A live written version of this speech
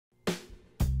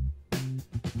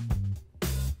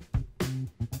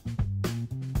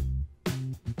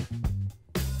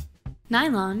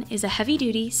Nylon is a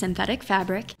heavy-duty synthetic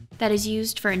fabric that is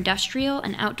used for industrial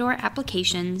and outdoor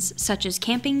applications such as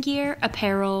camping gear,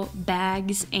 apparel,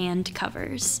 bags, and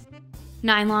covers.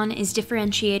 Nylon is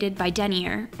differentiated by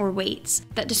denier, or weights,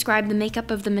 that describe the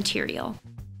makeup of the material.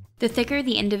 The thicker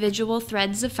the individual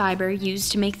threads of fiber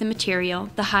used to make the material,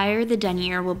 the higher the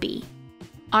denier will be.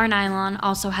 Our nylon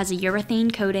also has a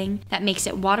urethane coating that makes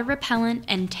it water repellent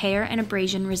and tear and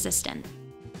abrasion resistant.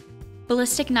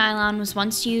 Ballistic nylon was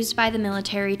once used by the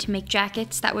military to make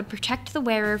jackets that would protect the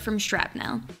wearer from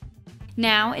shrapnel.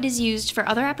 Now it is used for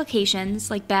other applications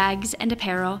like bags and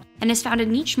apparel and is found in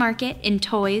niche market in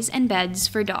toys and beds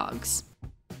for dogs.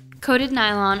 Coated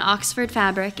nylon Oxford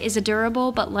fabric is a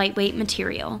durable but lightweight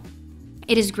material.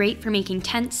 It is great for making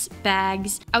tents,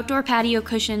 bags, outdoor patio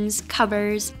cushions,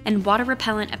 covers, and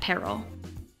water-repellent apparel.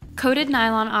 Coated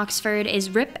nylon Oxford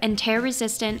is rip and tear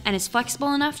resistant and is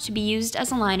flexible enough to be used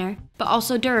as a liner, but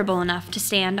also durable enough to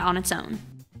stand on its own.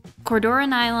 Cordura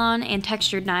nylon and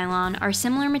textured nylon are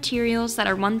similar materials that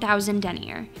are 1000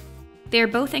 denier. They are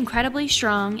both incredibly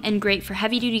strong and great for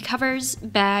heavy-duty covers,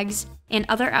 bags, and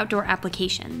other outdoor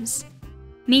applications.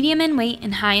 Medium in weight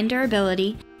and high in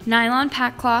durability, nylon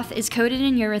pack cloth is coated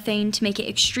in urethane to make it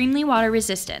extremely water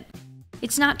resistant.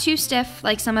 It's not too stiff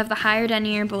like some of the higher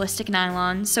denier ballistic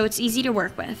nylon, so it's easy to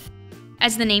work with.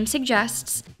 As the name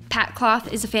suggests, pack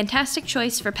cloth is a fantastic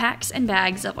choice for packs and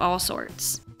bags of all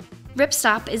sorts.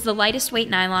 Ripstop is the lightest weight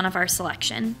nylon of our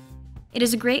selection. It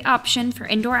is a great option for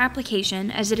indoor application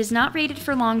as it is not rated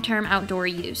for long-term outdoor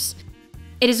use.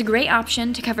 It is a great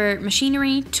option to cover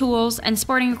machinery, tools, and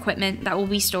sporting equipment that will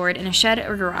be stored in a shed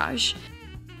or garage.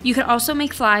 You could also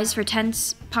make flies for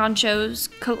tents, ponchos,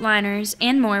 coat liners,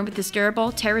 and more with this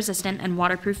durable, tear-resistant, and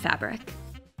waterproof fabric.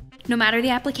 No matter the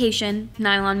application,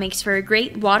 nylon makes for a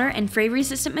great water and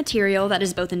fray-resistant material that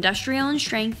is both industrial in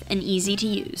strength and easy to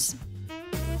use.